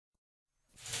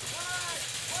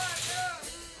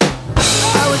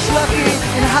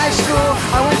high school,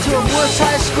 I went to a worse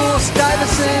high school,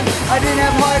 Stuyvesant. I didn't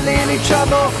have hardly any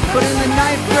trouble, but in the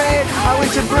 9th grade, I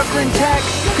went to Brooklyn Tech,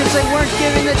 cause they weren't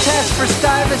giving the test for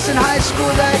Stuyvesant High School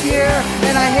that year,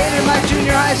 and I hated my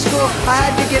junior high school. I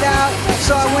had to get out,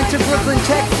 so I went to Brooklyn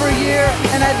Tech for a year,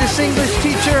 and I had this English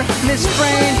teacher, Miss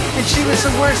Freyne, and she was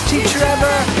the worst teacher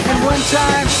ever. And one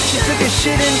time, she took a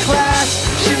shit in class.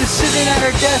 She was sitting at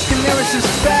her desk, and there was this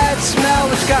bad smell,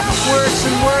 which got worse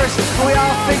and worse, and we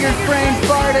all figured Freyne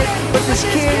farted, but this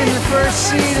kid in the first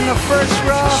seat in the first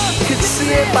row could see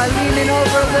it by leaning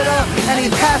over a little, and he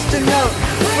passed a note.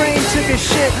 Freyne took a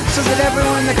shit so that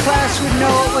everyone in the class would know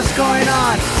what was going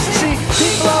on. See,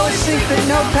 people always think that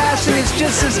note passing is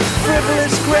just this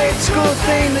frivolous grade school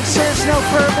thing that serves no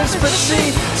purpose, but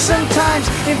see, sometimes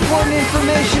important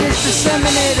information is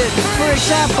disseminated. For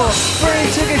example, Freyne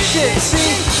took a shit. See,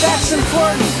 that's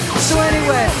important. So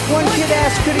anyway, one kid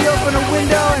asked could he open a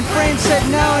window, and Freyne said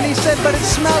no, and he said, but it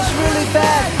smells really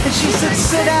bad. And she said,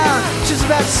 sit down. She's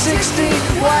about 60,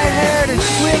 white-haired and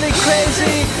really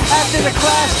crazy. After the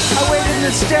class, I waited in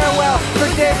the stairwell for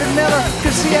David Miller,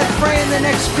 cause he had Freyne the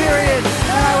next period,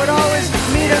 and I would always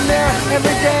meet him there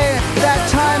every day at that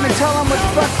time and tell him what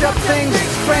fucked up things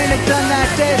Freyne had done that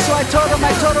day. So I told him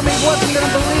he wasn't gonna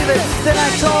believe it. Then I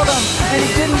told him, and he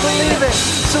didn't believe it.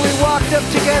 So we walked up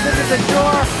together to the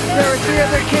door. There were 3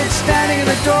 other kids standing in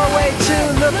the doorway too,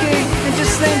 looking, and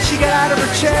just then she got out of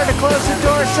her chair to close the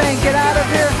door, saying, get out of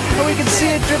here, and we could see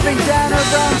it dripping down her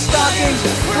brown stockings,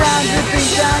 brown dripping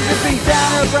down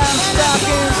her brown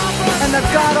stockings, and the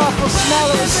god-awful smell,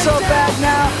 it was so bad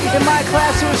now. In my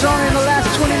class it was only in the last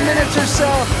 20 minutes or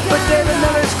so, but David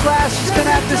Miller's class is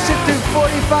gonna have to sit through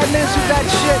 45 minutes with that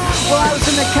shit, while I was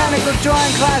in mechanical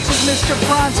drawing class with Mr.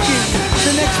 Pronsky.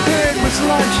 The next period was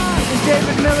lunch, and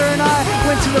David Miller and I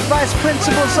went to the vice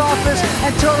principal's office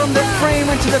and told him that Freyne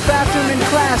went to the bathroom in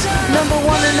class. Number 1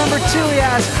 or number 2, he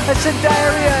asked. I said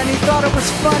diarrhea, and he thought it was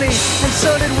funny, and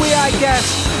so did we, I guess.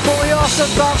 But we also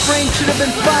thought Freyne should have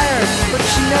been fired, but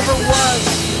she never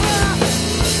was.